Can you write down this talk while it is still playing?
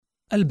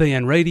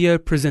Al-Bayan Radio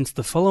presents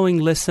the following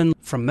lesson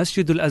from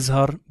Masjid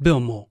Al-Azhar,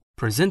 Bilmo,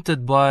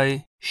 presented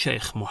by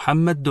Sheikh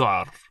Mohamad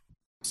Doar.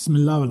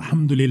 Bismillah,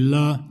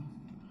 alhamdulillah,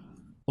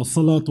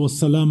 wassalatu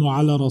wassalamu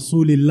ala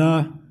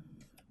rasulillah,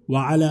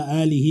 wa ala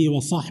alihi wa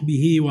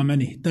sahbihi wa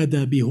man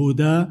ihtada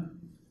bihuda,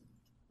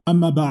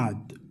 amma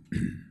ba'd.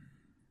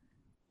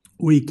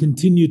 We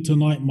continue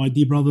tonight, my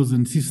dear brothers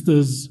and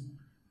sisters,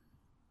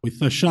 with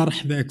the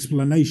sharh, the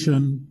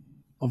explanation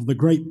of the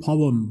great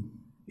poem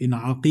in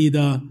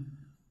Aqidah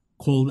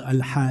called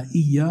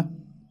Al-Haaiyah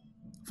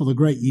for the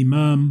great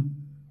Imam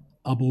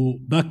Abu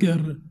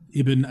Bakr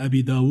ibn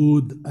Abi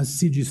Dawood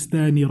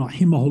as-Sijistani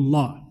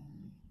rahimahullah.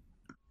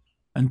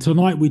 And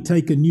tonight we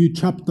take a new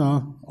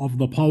chapter of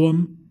the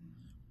poem,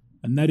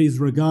 and that is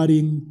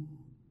regarding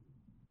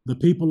the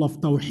people of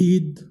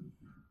Tawheed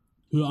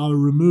who are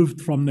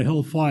removed from the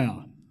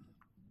hellfire.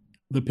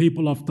 The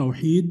people of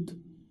Tawheed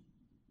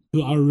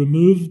who are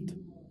removed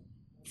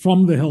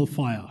from the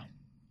hellfire.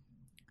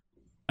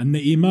 And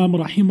the Imam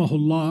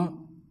rahimahullah,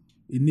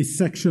 in this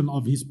section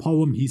of his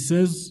poem, he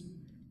says,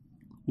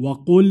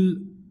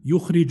 وَقُلْ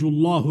يُخْرِجُ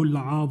اللَّهُ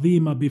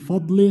الْعَظِيمَ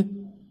بِفَضْلِهِ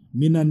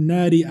مِنَ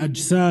النَّارِ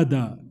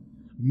أَجْسَادًا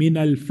مِنَ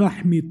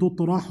الْفَحْمِ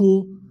تُطْرَحُ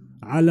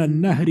عَلَى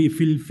النَّهْرِ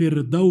فِي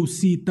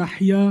الْفِرْدَوْسِ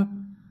تَحْيَا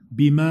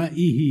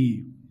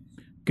بِمَائِهِ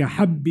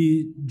كَحَبِّ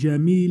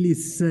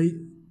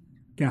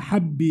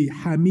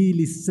حَمِيلِ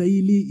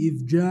السَّيْلِ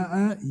إِذْ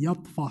جَاءَ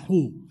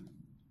يَطْفَحُ.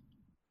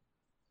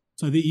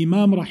 So the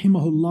Imam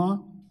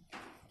rahimahullah,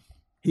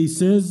 he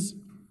says,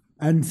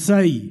 and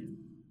say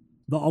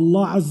that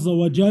Allah Azza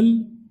wa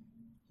Jal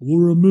will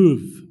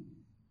remove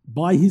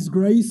by His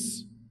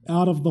grace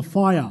out of the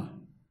fire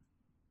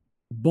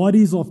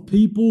bodies of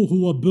people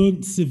who are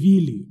burnt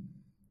severely,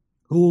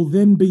 who will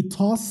then be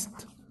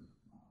tossed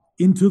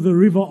into the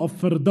river of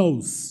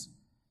Firdaus,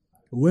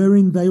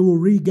 wherein they will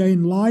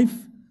regain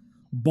life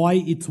by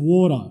its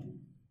water,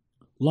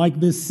 like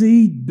the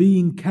seed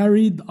being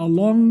carried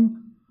along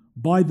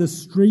by the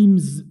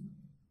stream's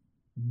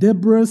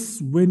debris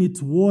when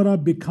its water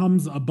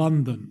becomes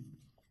abundant.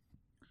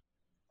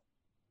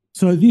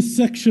 So this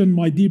section,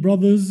 my dear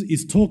brothers,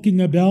 is talking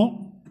about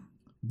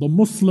the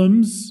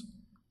Muslims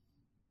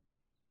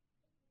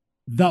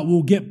that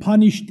will get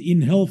punished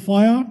in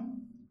hellfire,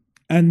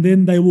 and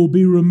then they will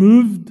be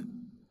removed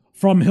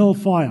from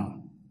hellfire.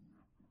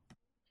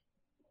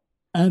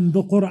 And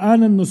the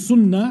Quran and the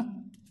Sunnah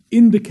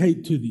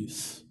indicate to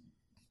this,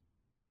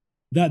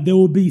 that there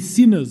will be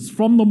sinners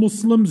from the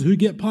Muslims who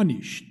get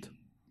punished,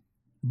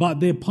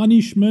 but their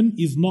punishment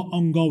is not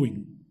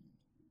ongoing.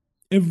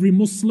 Every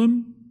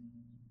Muslim,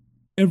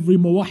 every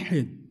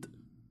muwahhid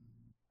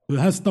who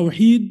has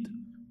tawheed,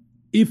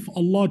 if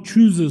Allah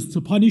chooses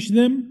to punish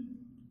them,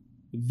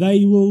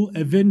 they will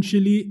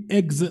eventually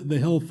exit the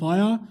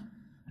hellfire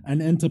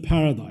and enter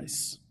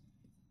paradise.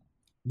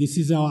 This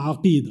is our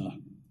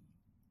aqidah.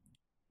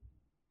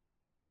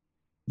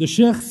 The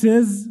Shaykh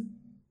says,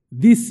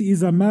 this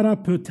is a matter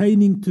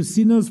pertaining to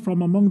sinners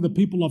from among the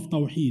people of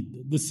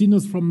Tawheed, the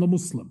sinners from the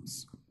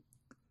Muslims,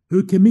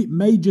 who commit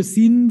major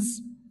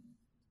sins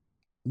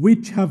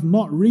which have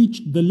not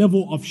reached the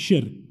level of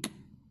shirk.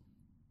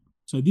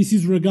 So this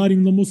is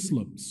regarding the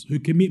Muslims who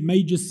commit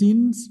major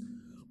sins,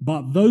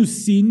 but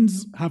those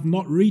sins have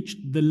not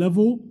reached the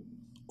level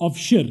of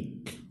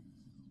shirk.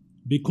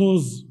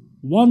 Because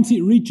once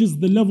it reaches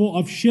the level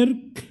of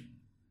shirk,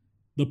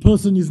 the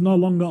person is no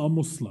longer a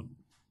Muslim.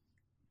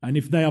 And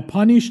if they are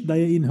punished,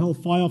 they are in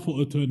hellfire for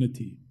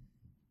eternity.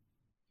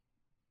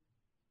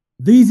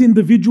 These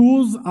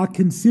individuals are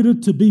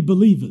considered to be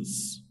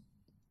believers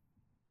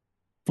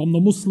from the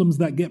Muslims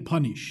that get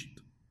punished.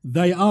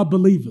 They are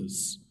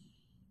believers,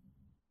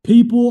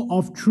 people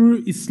of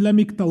true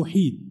Islamic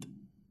tawheed.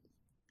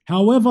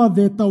 However,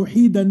 their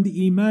tawheed and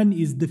iman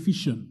is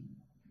deficient.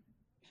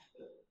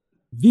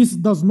 This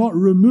does not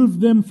remove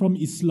them from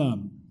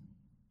Islam.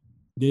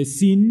 Their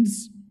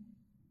sins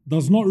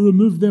does not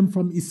remove them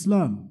from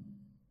Islam,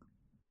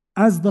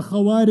 as the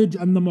Khawarij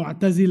and the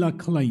Mu'tazila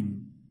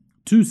claim.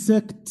 Two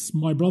sects,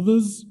 my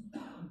brothers,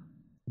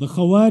 the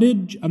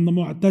Khawarij and the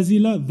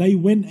Mu'tazila, they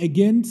went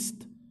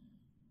against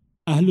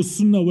Ahlus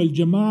Sunnah wal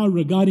Jama'ah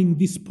regarding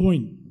this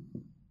point,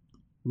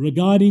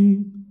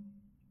 regarding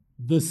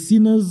the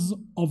sinners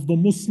of the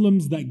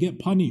Muslims that get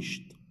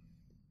punished.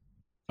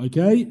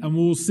 Okay, and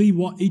we'll see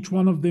what each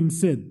one of them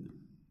said.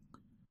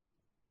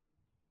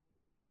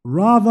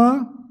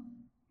 Rather,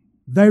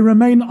 they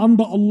remain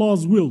under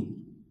Allah's will.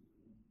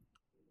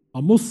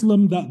 A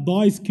Muslim that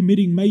dies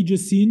committing major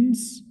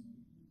sins,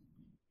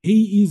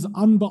 he is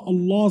under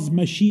Allah's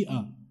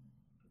mashi'ah,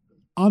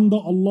 under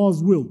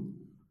Allah's will.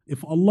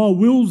 If Allah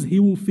wills, He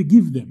will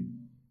forgive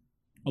them.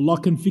 Allah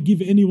can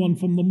forgive anyone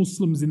from the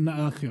Muslims in the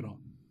akhirah.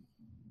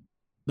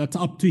 That's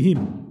up to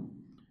Him.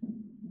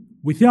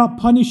 Without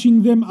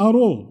punishing them at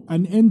all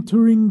and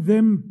entering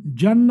them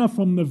Jannah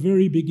from the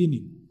very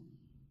beginning.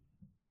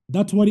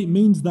 That's what it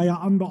means they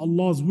are under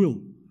Allah's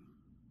will.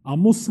 A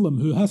Muslim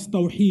who has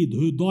tawheed,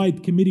 who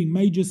died committing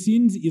major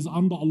sins, is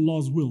under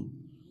Allah's will.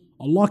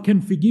 Allah can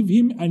forgive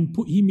him and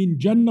put him in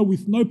Jannah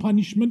with no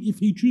punishment if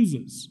He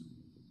chooses.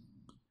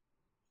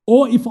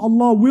 Or if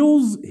Allah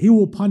wills, He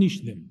will punish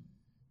them.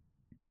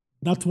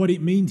 That's what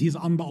it means, he's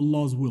under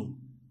Allah's will.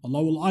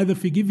 Allah will either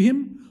forgive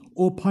him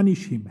or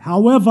punish him.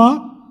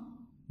 However,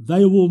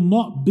 they will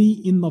not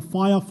be in the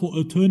fire for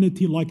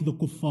eternity like the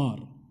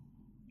kuffar.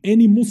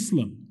 Any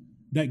Muslim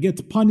that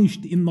gets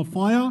punished in the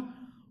fire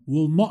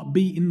will not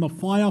be in the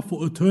fire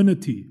for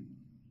eternity.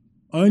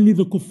 Only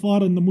the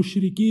kuffar and the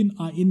mushrikeen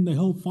are in the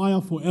hellfire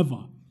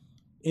forever.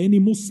 Any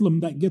Muslim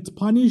that gets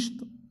punished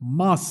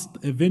must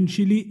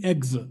eventually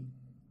exit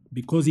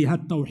because he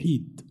had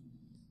tawheed.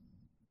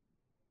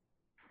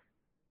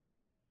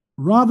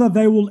 Rather,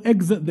 they will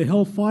exit the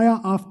hellfire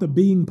after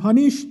being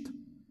punished,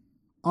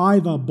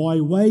 either by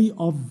way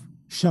of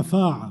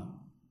shafa'ah.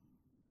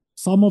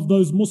 Some of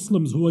those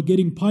Muslims who are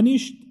getting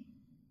punished,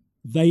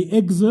 they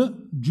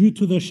exit due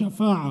to the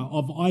shafa'ah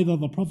of either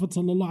the Prophet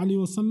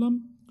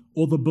ﷺ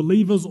or the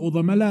believers or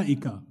the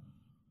malaika.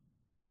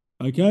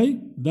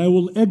 Okay? They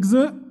will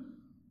exit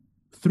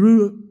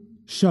through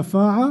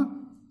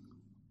shafa'ah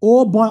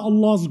or by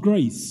Allah's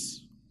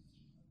grace,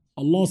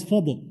 Allah's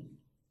fadl.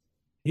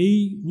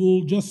 He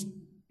will just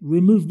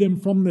remove them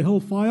from the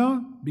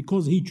hellfire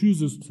because He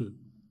chooses to.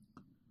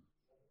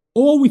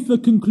 Or with the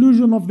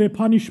conclusion of their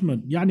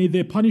punishment, yani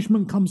their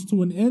punishment comes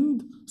to an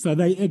end, so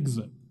they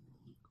exit,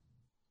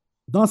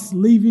 thus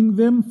leaving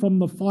them from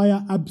the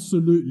fire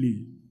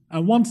absolutely.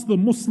 And once the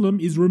Muslim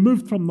is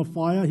removed from the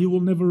fire, he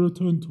will never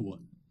return to it.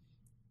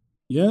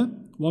 Yeah?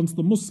 Once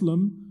the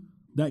Muslim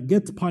that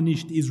gets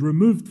punished is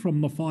removed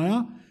from the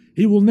fire,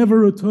 he will never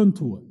return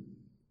to it.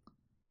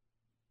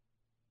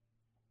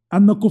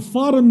 And the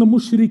kuffar and the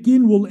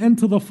mushrikeen will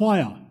enter the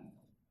fire,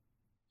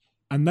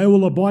 and they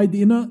will abide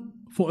in it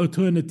for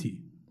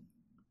eternity.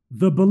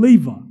 The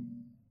believer,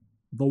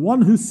 the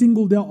one who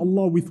singled out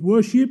Allah with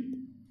worship,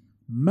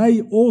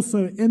 may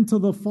also enter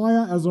the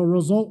fire as a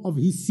result of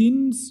his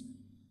sins.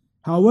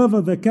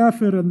 However, the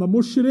kafir and the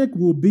mushrik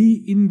will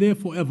be in there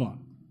forever.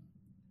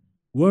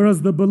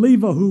 Whereas the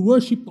believer who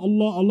worshipped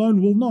Allah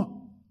alone will not.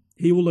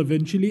 He will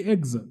eventually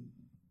exit.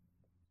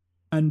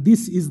 And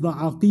this is the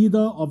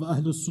aqeedah of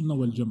Ahlul Sunnah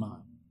wal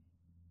Jama'ah.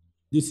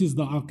 This is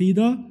the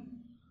aqeedah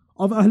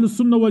of Ahlul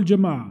Sunnah wal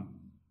Jama'ah,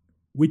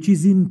 which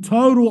is in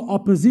total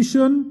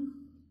opposition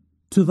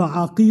to the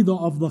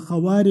aqeedah of the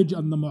Khawarij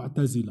and the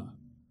Mu'tazila.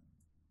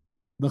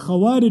 The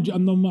Khawarij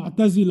and the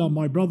Mu'tazila,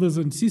 my brothers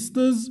and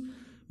sisters,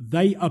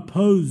 they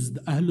opposed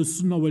Ahlul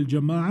Sunnah wal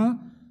Jama'ah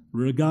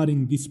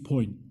regarding this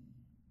point.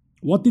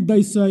 What did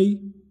they say?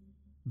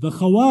 The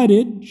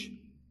Khawarij,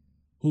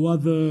 who are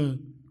the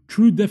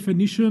true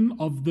definition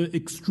of the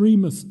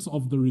extremists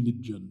of the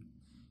religion.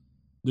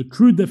 The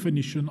true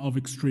definition of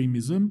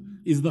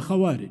extremism is the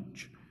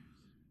Khawarij.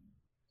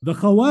 The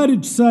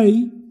Khawarij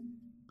say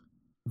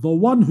the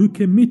one who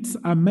commits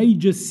a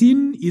major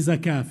sin is a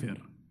kafir.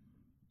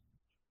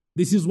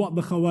 This is what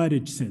the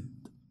Khawarij said.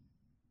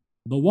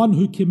 The one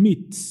who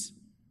commits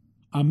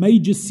a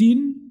major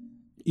sin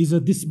is a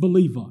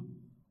disbeliever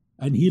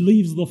and he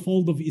leaves the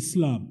fold of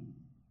Islam.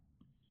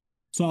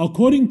 So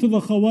according to the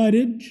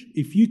Khawarij,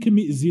 if you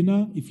commit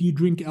zina, if you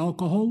drink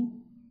alcohol,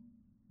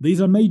 these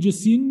are major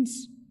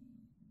sins.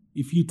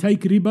 If you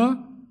take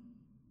riba,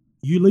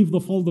 you leave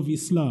the fold of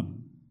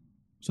Islam.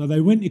 So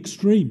they went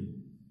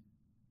extreme.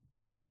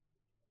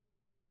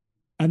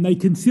 And they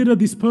consider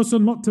this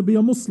person not to be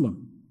a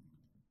Muslim.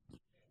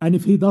 And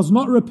if he does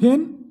not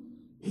repent,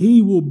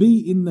 he will be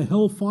in the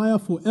hellfire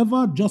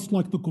forever, just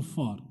like the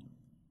kuffar.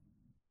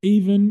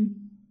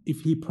 Even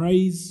if he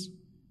prays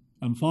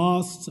and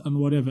fasts and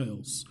whatever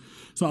else.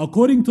 So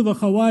according to the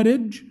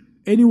Khawarij,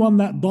 anyone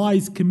that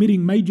dies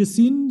committing major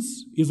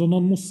sins is a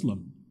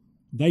non-Muslim.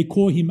 They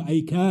call him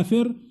a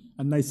kafir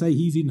and they say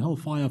he's in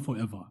hellfire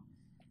forever.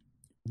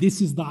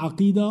 This is the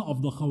aqeedah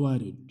of the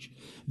Khawarij.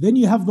 Then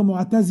you have the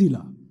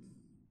Mu'tazila.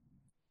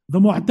 The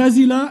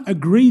Mu'tazila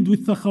agreed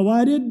with the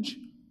Khawarij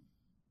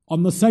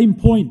on the same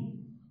point,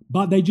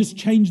 but they just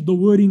changed the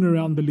wording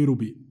around a little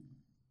bit.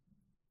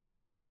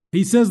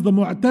 He says the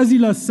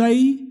Mu'tazila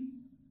say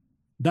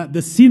that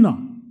the sinner,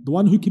 the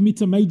one who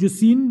commits a major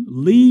sin,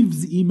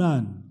 leaves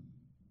Iman,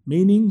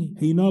 meaning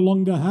he no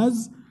longer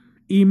has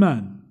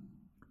Iman.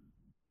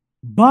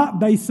 But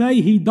they say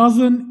he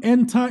doesn't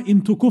enter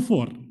into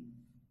kufr.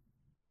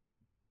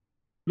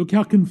 Look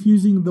how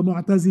confusing the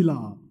Mu'tazila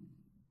are.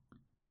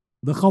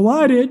 The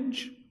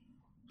Khawarij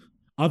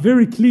are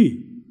very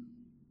clear.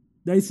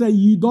 They say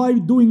you die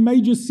doing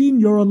major sin,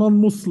 you're a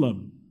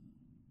non-Muslim.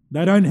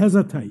 They don't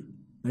hesitate.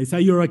 They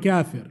say you're a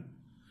kafir.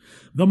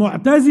 The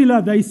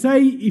Mu'tazila, they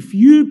say if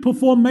you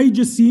perform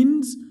major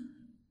sins,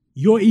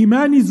 your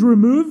Iman is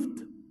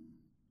removed,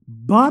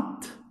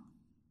 but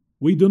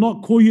we do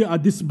not call you a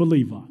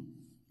disbeliever.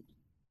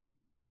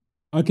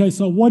 Okay,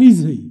 so what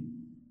is he?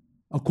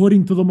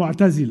 According to the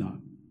Mu'tazila.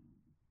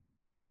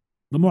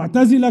 The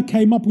Mu'tazila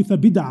came up with a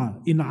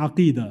bid'ah in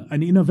Aqeedah,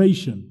 an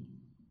innovation.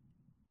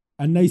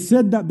 And they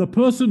said that the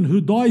person who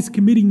dies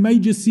committing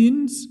major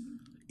sins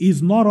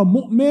is not a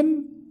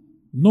mu'min,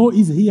 nor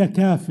is he a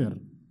kafir.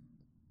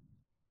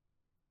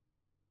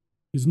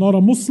 He's not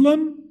a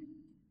Muslim,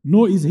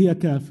 nor is he a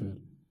kafir.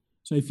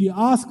 So if you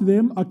ask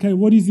them, okay,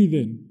 what is he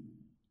then?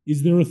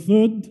 Is there a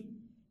third?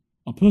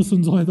 A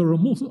person's either a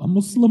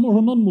Muslim or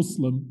a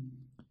non-Muslim.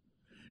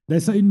 They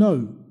say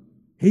no.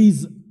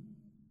 He's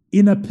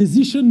in a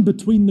position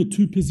between the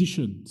two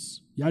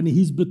positions. Yani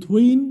he's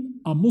between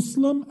a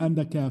Muslim and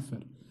a kafir.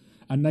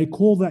 And they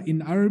call that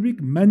in Arabic,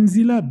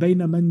 manzila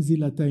bayna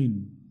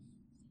manzilatayn.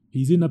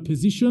 He's in a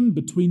position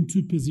between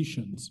two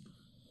positions.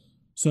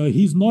 So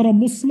he's not a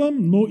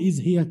Muslim, nor is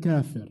he a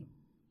kafir.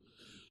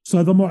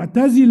 So the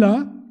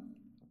Mu'tazila,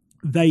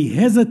 they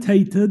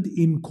hesitated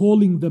in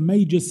calling the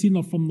major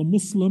sinner from the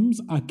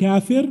Muslims a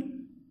kafir,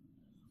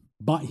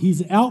 but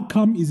his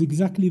outcome is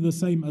exactly the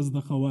same as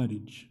the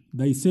Khawarij.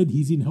 They said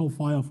he's in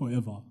hellfire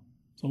forever.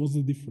 So what's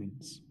the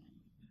difference?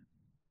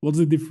 What's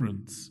the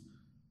difference?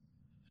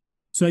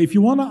 So if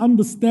you want to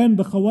understand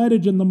the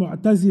Khawarij and the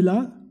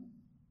Mu'tazila,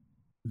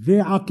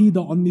 their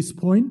aqidah on this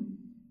point,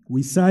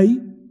 we say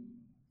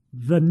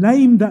the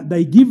name that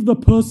they give the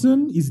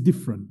person is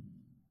different.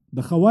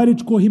 The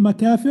Khawarij call him a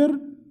kafir.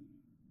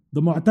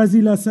 The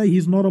Mu'tazila say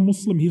he's not a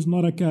Muslim, he's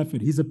not a kafir.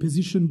 He's a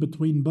position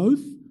between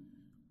both.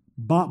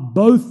 But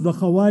both the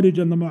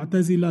Khawarij and the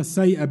Mu'tazila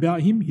say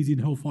about him, he's in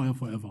hellfire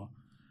forever.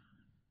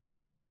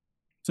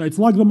 So it's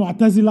like the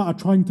Mu'tazila are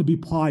trying to be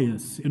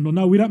pious.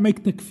 No, we don't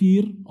make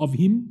takfir of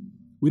him.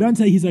 We don't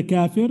say he's a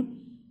kafir,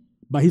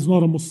 but he's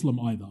not a Muslim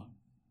either.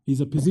 He's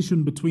a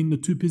position between the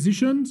two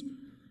positions,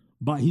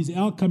 but his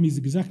outcome is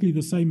exactly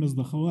the same as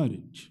the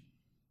Khawarij.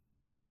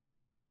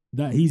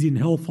 That he's in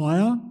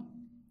hellfire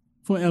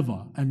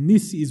forever. And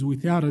this is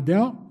without a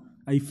doubt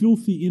a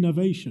filthy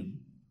innovation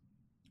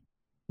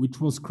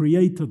which was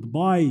created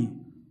by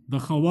the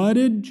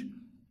Khawarij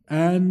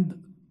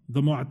and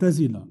the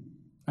Mu'tazila.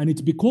 And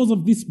it's because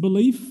of this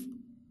belief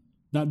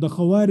that the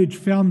Khawarij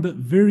found it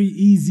very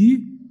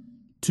easy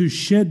to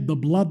shed the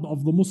blood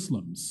of the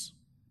Muslims.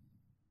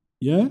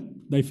 Yeah?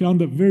 They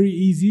found it very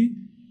easy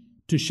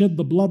to shed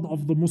the blood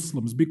of the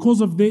Muslims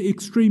because of their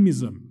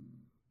extremism.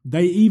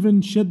 They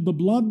even shed the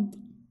blood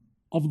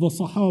of the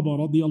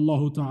Sahaba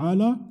radiyallahu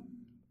ta'ala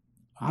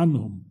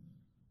anhum.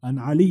 And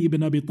Ali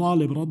ibn Abi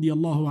Talib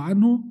radiyallahu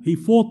anhu, he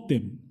fought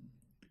them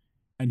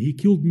and he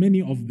killed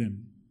many of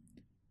them.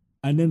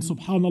 And then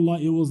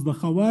subhanallah, it was the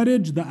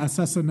Khawarij that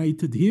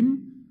assassinated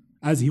him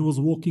as he was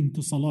walking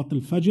to Salat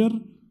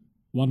al-Fajr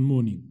one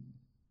morning.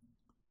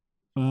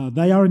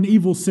 They are an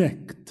evil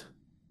sect,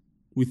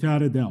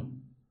 without a doubt.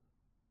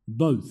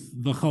 Both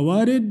the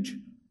Khawarij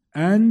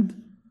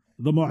and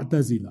the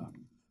Mu'tazila.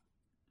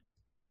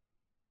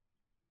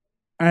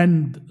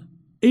 And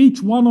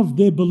each one of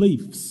their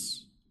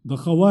beliefs, the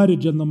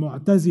Khawarij and the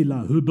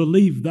Mu'tazila, who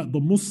believe that the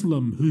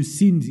Muslim who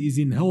sins is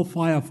in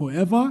hellfire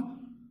forever,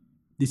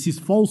 this is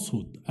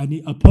falsehood and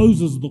it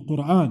opposes the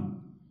Quran.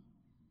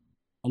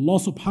 Allah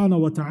subhanahu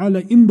wa ta'ala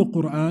in the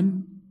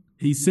Quran,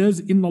 He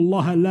says, إِنَّ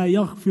اللَّهَ لَا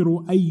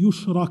يَغْفِرُ أَن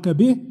يُشْرَكَ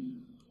بِهِ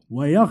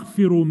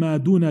وَيَغْفِرُ مَا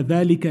دُونَ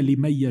ذَلِكَ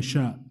لِمَن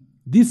يَشَاءُ.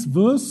 This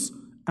verse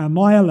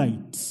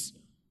annihilates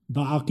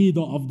the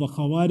aqidah of the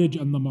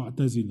Khawarij and the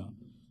Mu'tazila.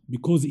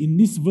 Because in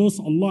this verse,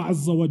 Allah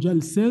Azza wa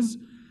Jal says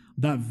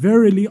that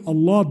verily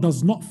Allah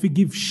does not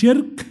forgive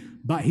shirk,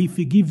 but He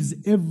forgives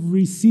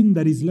every sin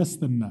that is less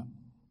than that.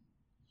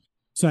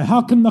 So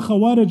how can the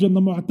Khawarij and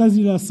the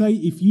Mu'tazila say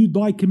if you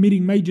die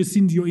committing major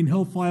sins, you're in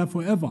hellfire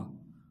forever?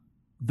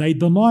 They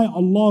deny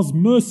Allah's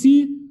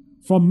mercy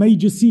from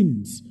major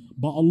sins.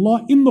 But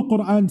Allah in the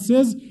Quran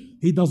says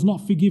He does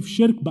not forgive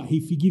shirk, but He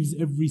forgives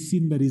every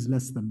sin that is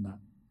less than that.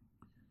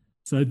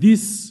 So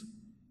this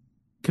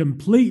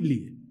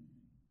completely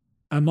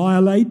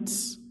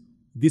annihilates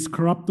this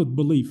corrupted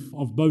belief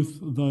of both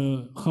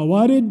the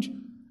Khawarij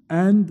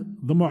and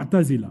the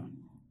Mu'tazila.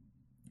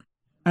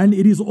 And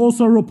it is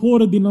also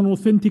reported in an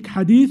authentic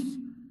hadith,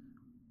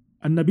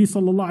 and Nabi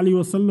sallallahu alayhi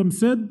wa sallam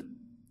said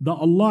that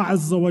Allah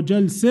Azza wa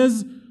Jal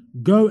says,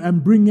 go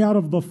and bring out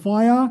of the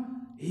fire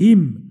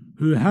him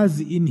who has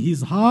in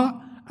his heart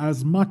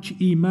as much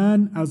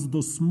iman as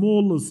the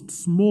smallest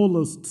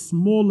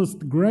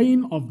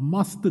grain of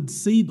mustard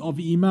seed of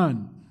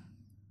iman.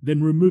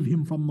 Then remove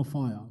him from the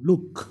fire.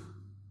 Look,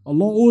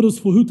 Allah orders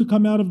for who to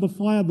come out of the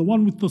fire? The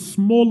one with the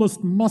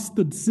smallest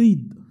mustard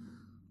seed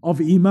of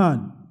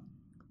iman.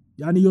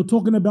 Yani you're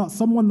talking about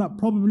someone that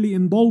probably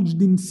indulged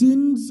in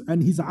sins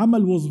and his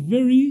amal was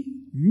very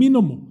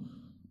minimal.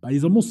 But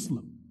he's a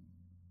Muslim.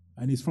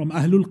 And he's from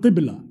Ahlul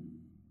Qibla.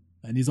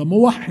 And he's a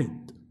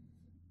muwahhid.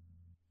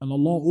 And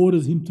Allah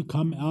orders him to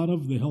come out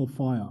of the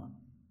hellfire.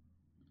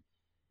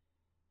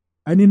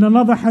 And in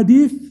another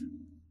hadith,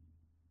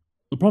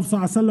 the Prophet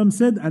ﷺ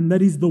said, and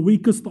that is the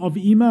weakest of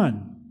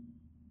iman,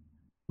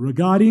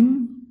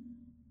 regarding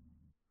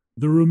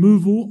the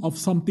removal of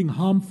something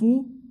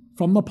harmful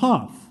from the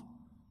path.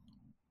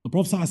 The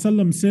Prophet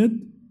ﷺ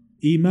said,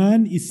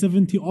 iman is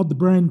 70 odd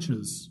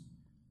branches.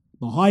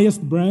 The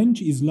highest branch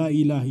is La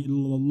ilaha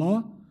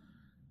illallah,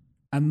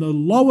 and the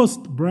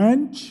lowest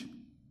branch,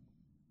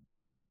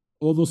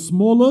 or the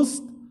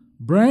smallest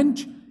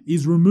branch,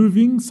 is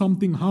removing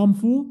something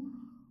harmful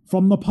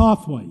from the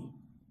pathway.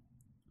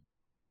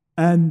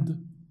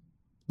 And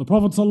the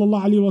Prophet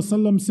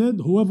ﷺ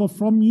said, whoever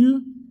from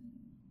you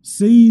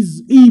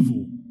sees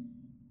evil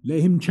let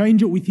him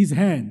change it with his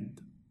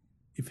hand.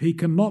 If he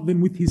cannot,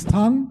 then with his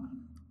tongue.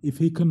 If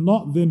he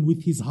cannot, then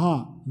with his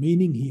heart,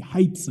 meaning he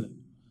hates it.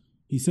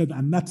 He said,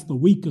 and that's the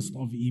weakest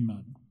of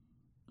Iman.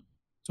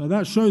 So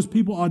that shows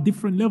people are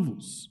different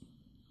levels.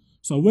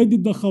 So where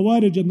did the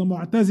Khawarij and the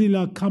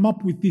Mu'tazila come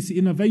up with this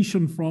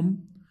innovation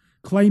from?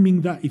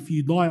 Claiming that if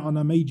you die on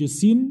a major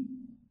sin,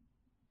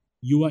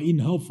 you are in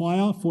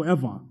hellfire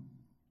forever.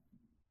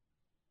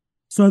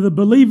 So the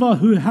believer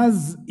who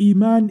has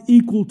Iman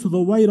equal to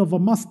the weight of a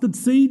mustard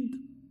seed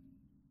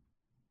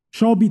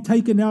shall be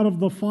taken out of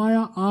the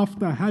fire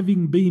after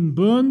having been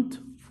burnt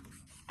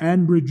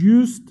and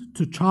reduced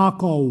to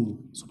charcoal.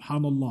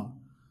 Subhanallah.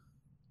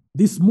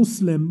 This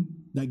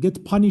Muslim that gets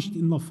punished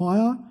in the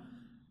fire,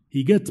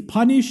 he gets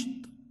punished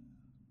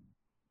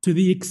to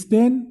the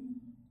extent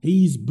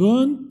he is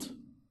burnt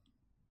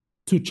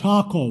to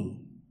charcoal.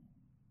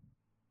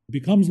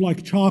 Becomes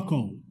like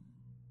charcoal.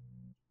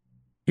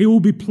 He will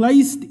be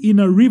placed in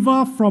a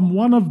river from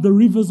one of the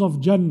rivers of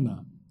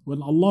Jannah.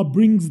 When Allah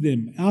brings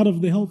them out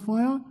of the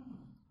hellfire,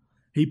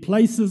 He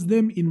places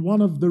them in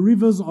one of the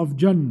rivers of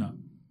Jannah,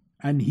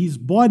 and his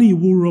body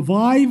will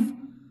revive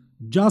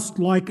just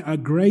like a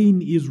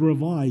grain is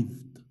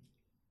revived.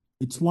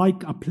 It's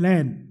like a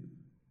plant.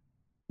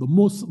 The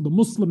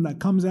Muslim that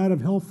comes out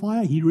of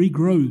hellfire, he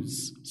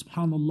regrows,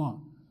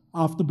 subhanallah,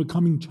 after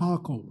becoming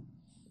charcoal.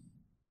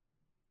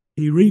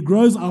 He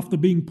regrows after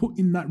being put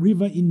in that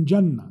river in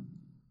Jannah.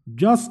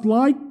 Just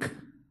like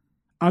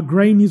a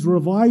grain is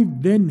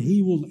revived, then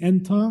he will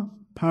enter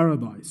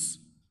paradise.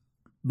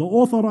 The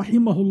author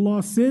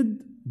rahimahullah said,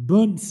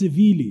 burnt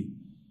severely.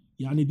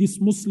 Yani this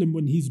Muslim,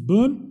 when he's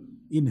burnt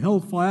in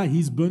hellfire,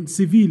 he's burnt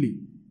severely.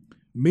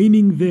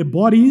 Meaning their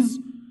bodies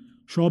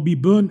shall be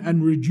burnt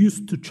and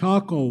reduced to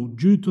charcoal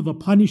due to the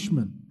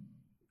punishment.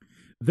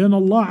 Then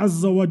Allah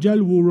Azza wa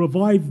Jal will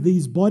revive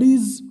these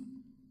bodies,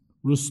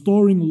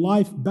 restoring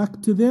life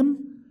back to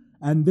them,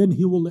 and then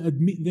He will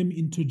admit them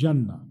into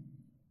Jannah.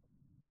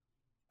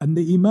 And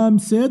the Imam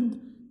said,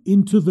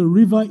 into the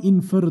river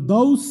in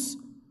Firdaus,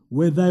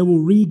 where they will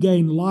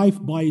regain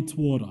life by its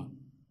water.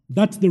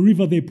 That's the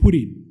river they put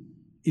in.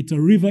 It's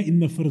a river in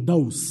the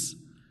Firdaus.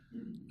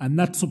 And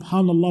that's,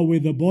 subhanallah, where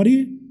the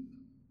body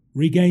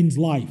regains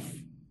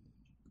life.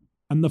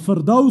 And the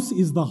Firdaus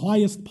is the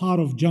highest part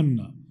of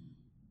Jannah.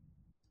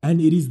 And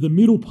it is the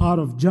middle part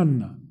of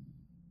Jannah.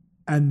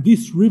 And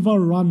this river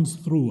runs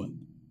through it.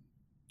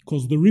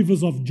 Because the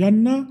rivers of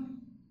Jannah,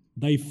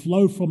 they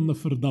flow from the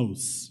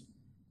Firdaus.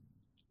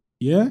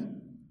 Yeah?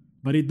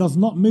 But it does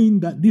not mean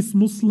that this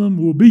Muslim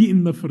will be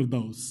in the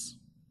Firdaus,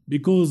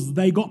 because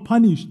they got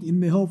punished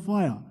in the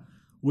hellfire.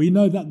 We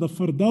know that the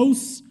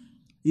Firdaus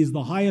is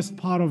the highest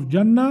part of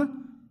Jannah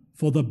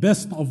for the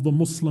best of the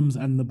Muslims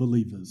and the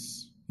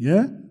believers.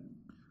 Yeah?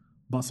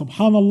 But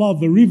subhanallah,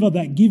 the river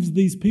that gives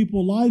these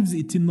people lives,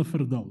 it's in the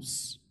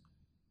Firdaus.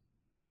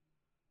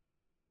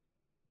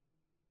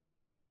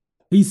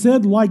 He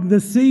said, like the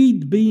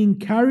seed being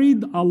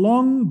carried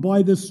along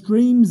by the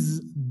stream's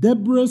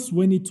debris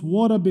when its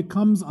water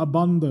becomes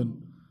abundant.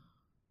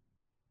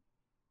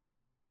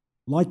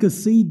 Like a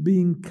seed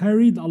being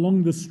carried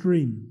along the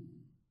stream.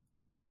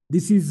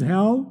 This is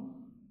how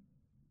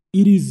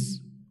it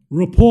is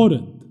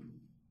reported.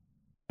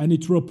 And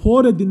it's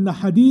reported in the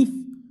hadith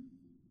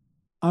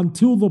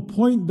until the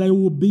point they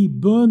will be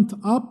burnt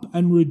up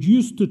and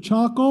reduced to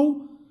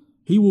charcoal,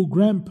 He will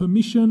grant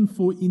permission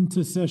for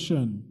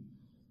intercession.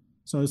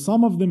 So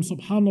some of them,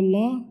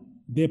 subhanallah,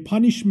 their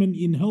punishment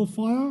in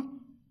hellfire,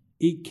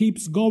 it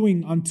keeps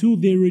going until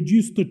they're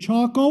reduced to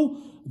charcoal.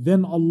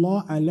 Then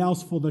Allah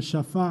allows for the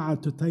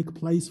shafa'ah to take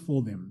place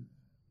for them.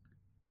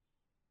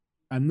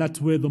 And that's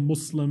where the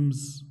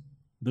Muslims,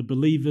 the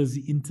believers,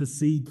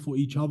 intercede for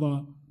each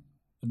other.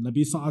 And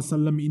Nabi Sallallahu Alaihi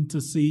Wasallam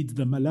intercedes,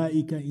 the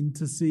malaika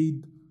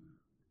intercede,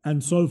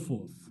 and so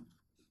forth.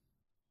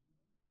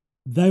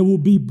 They will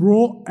be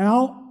brought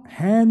out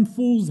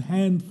handfuls.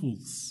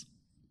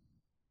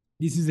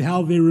 This is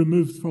how they're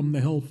removed from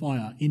the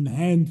hellfire, in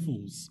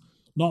handfuls.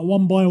 Not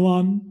one by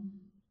one.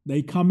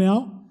 They come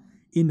out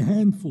in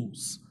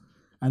handfuls.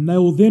 And they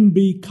will then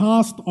be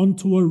cast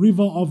onto a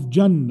river of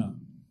Jannah.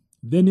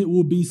 Then it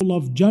will be full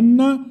of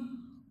Jannah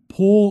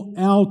pour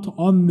out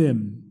on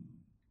them.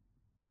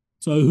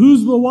 So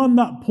who's the one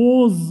that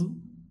pours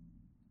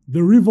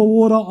the river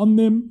water on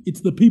them?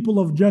 It's the people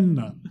of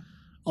Jannah.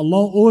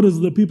 Allah orders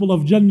the people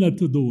of Jannah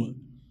to do it.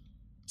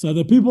 So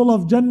the people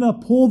of Jannah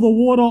pour the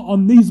water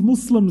on these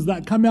Muslims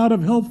that come out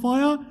of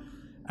hellfire,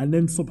 and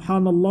then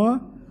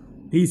subhanallah,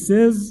 He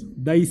says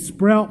they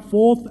sprout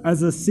forth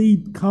as a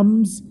seed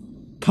comes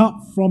cut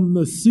from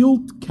the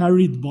silt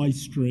carried by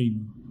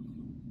stream.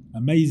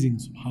 Amazing,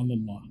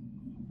 subhanallah.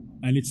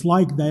 And it's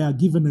like they are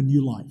given a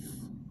new life.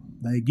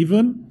 They are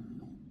given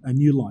a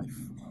new life.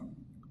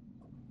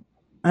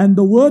 And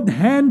the word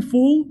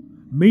handful,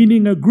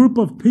 meaning a group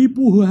of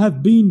people who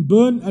have been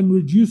burnt and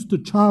reduced to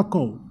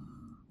charcoal.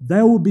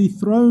 They will be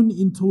thrown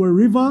into a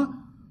river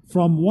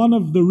from one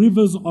of the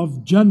rivers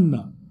of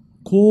Jannah,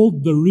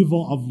 called the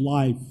river of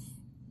life.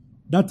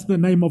 That's the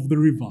name of the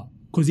river,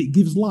 because it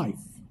gives life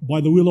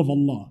by the will of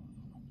Allah.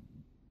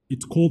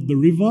 It's called the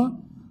river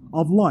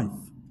of life.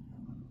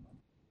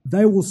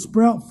 They will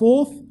sprout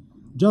forth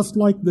just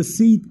like the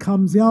seed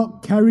comes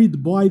out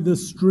carried by the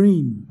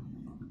stream.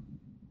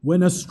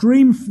 When a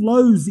stream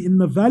flows in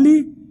the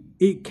valley,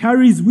 it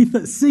carries with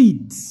it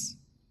seeds.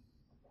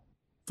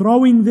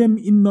 Throwing them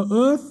in the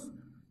earth,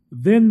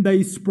 then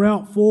they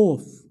sprout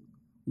forth.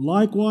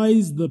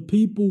 Likewise, the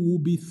people will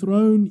be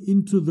thrown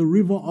into the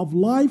river of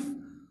life.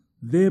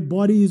 Their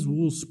bodies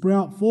will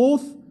sprout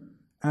forth,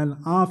 and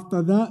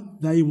after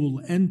that, they will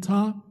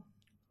enter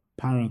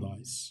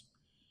paradise.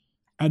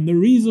 And the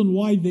reason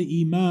why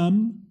the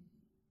Imam,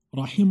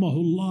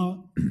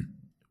 rahimahullah,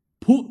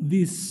 put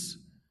this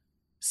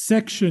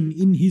section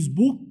in his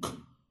book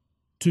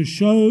to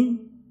show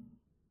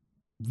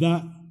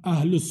that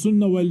Ahlul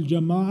Sunnah wal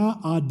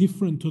Jama'ah are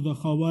different to the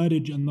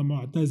Khawarij and the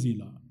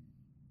Mu'tazila.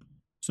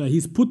 So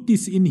he's put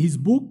this in his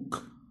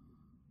book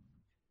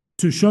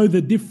to show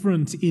the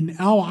difference in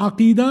our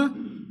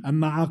Aqidah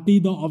and the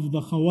Aqidah of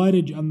the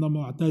Khawarij and the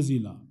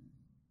Mu'tazila.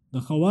 The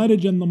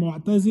Khawarij and the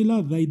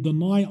Mu'tazila, they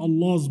deny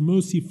Allah's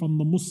mercy from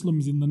the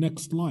Muslims in the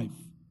next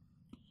life.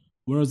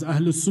 Whereas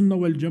Ahlul Sunnah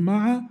wal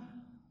Jama'ah,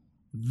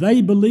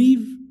 they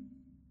believe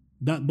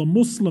that the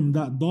Muslim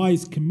that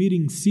dies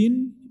committing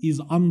sin is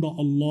under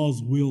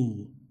Allah's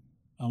will.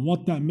 And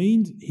what that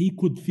means, He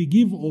could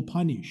forgive or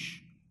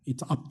punish.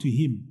 It's up to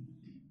Him.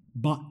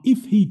 But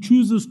if He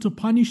chooses to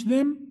punish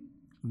them,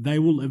 they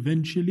will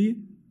eventually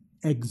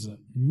exit.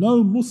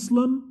 No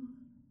Muslim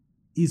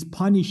is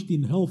punished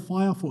in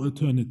hellfire for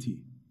eternity.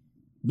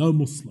 No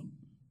Muslim.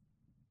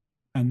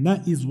 And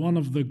that is one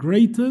of the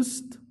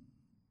greatest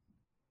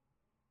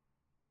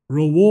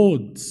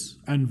rewards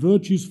and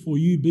virtues for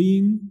you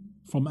being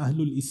from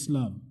Ahlul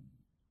Islam.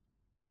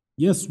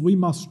 Yes, we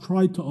must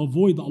try to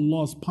avoid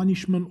Allah's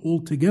punishment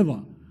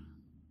altogether,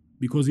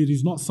 because it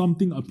is not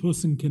something a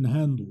person can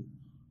handle.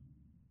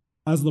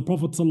 As the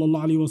Prophet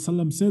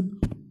ﷺ said,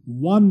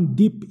 one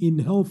dip in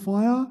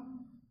hellfire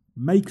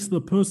makes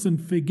the person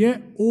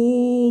forget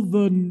all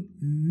the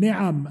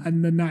ni'am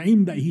and the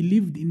na'im that he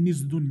lived in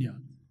this dunya.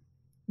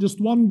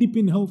 Just one dip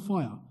in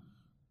hellfire.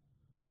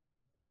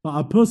 But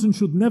a person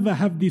should never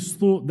have this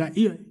thought that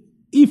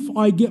if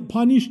I get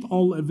punished,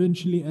 I'll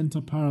eventually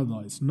enter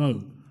paradise.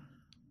 No.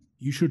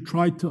 You should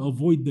try to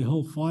avoid the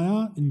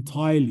hellfire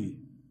entirely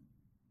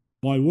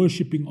by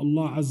worshipping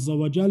Allah Azza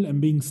wa Jal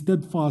and being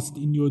steadfast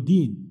in your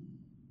deen.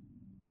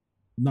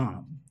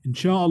 Now,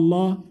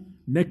 inshallah,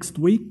 next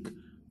week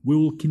we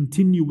will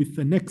continue with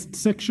the next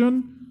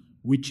section,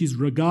 which is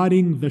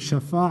regarding the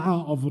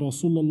shafa'ah of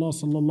Rasulullah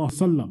sallallahu alaihi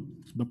wasallam,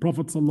 the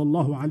Prophet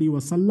sallallahu alaihi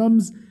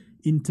wasallam's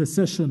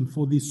intercession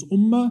for this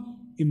ummah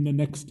in the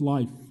next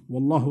life.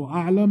 Wallahu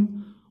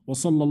a'lam. Wa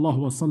sallallahu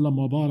wa sallam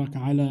wa barak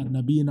ala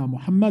nabiyyina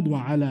Mohamad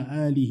wa ala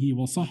alihi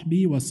wa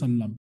sahbihi wa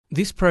sallam.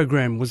 This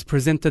program was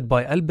presented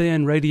by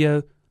Al-Bayan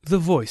Radio, the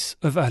voice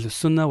of Ahlus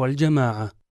Sunnah wal Jama'ah.